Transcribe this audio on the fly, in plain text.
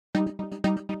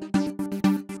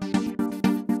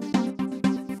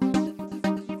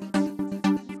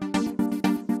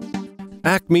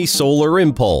Acme Solar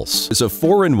Impulse is a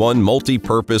 4-in-1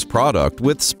 multi-purpose product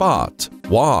with spot,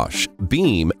 wash,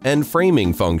 beam, and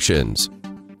framing functions.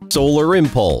 Solar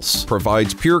Impulse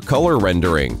provides pure color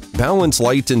rendering, balanced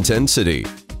light intensity,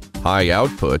 high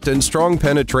output, and strong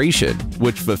penetration,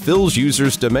 which fulfills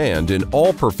users' demand in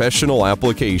all professional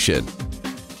application.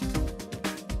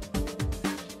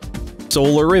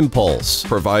 Solar Impulse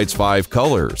provides 5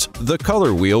 colors. The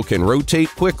color wheel can rotate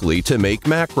quickly to make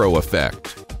macro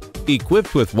effect.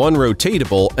 Equipped with one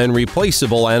rotatable and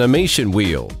replaceable animation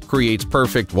wheel, creates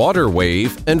perfect water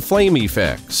wave and flame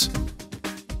effects.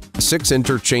 6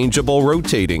 interchangeable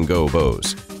rotating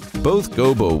gobos. Both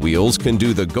gobo wheels can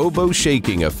do the gobo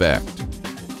shaking effect.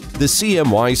 The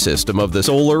CMY system of the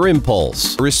Solar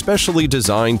Impulse is specially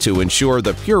designed to ensure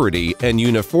the purity and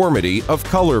uniformity of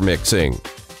color mixing.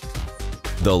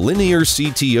 The linear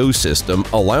CTO system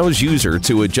allows user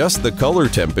to adjust the color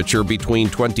temperature between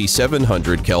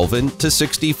 2700 Kelvin to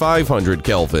 6500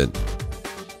 Kelvin.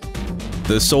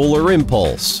 The Solar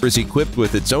Impulse is equipped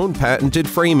with its own patented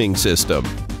framing system.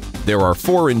 There are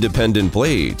 4 independent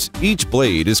blades. Each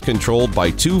blade is controlled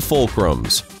by 2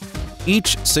 fulcrums.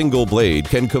 Each single blade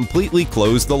can completely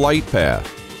close the light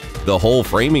path. The whole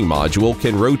framing module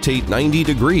can rotate 90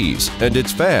 degrees, and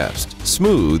it's fast,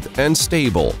 smooth, and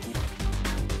stable.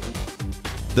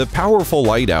 The powerful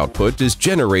light output is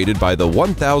generated by the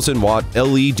 1000-watt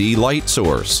LED light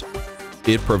source.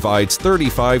 It provides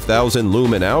 35,000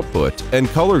 lumen output and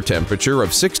color temperature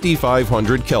of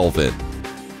 6500 Kelvin.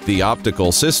 The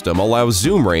optical system allows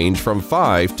zoom range from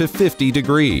 5 to 50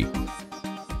 degree.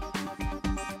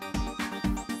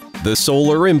 The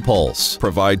Solar Impulse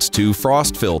provides 2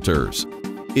 frost filters.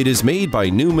 It is made by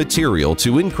new material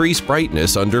to increase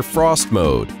brightness under frost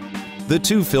mode. The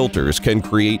 2 filters can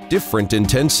create different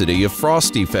intensity of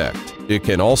frost effect. It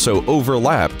can also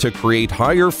overlap to create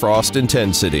higher frost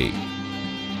intensity.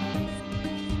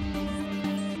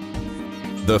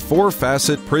 The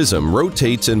 4-facet prism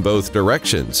rotates in both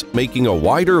directions, making a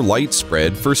wider light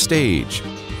spread for stage.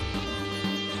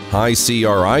 High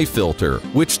CRI filter,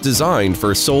 which designed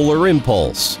for Solar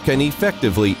Impulse, can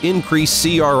effectively increase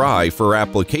CRI for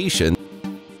applications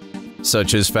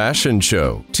such as fashion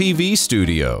show, TV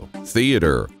studio,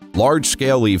 theater,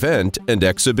 large-scale event, and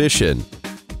exhibition.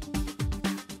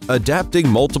 Adapting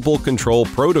multiple control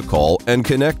protocol and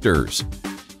connectors.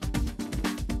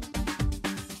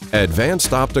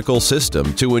 Advanced optical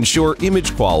system to ensure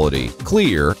image quality,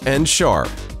 clear and sharp.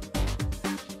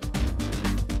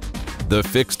 The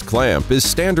fixed clamp is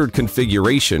standard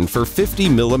configuration for 50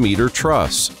 mm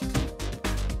truss.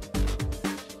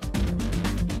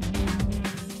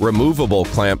 Removable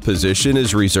clamp position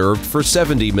is reserved for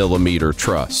 70 mm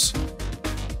truss.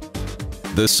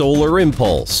 The Solar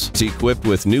Impulse is equipped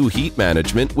with new heat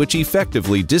management which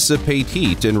effectively dissipate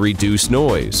heat and reduce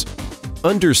noise.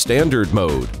 Under standard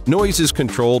mode, noise is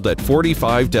controlled at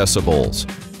 45 decibels.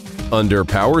 Under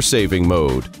power saving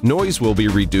mode, noise will be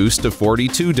reduced to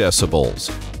 42 decibels.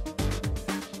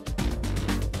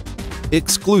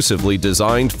 Exclusively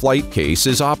designed flight case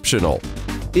is optional.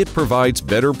 It provides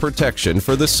better protection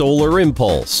for the Solar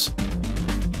Impulse.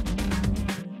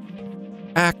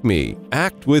 Acme,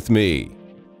 act with me.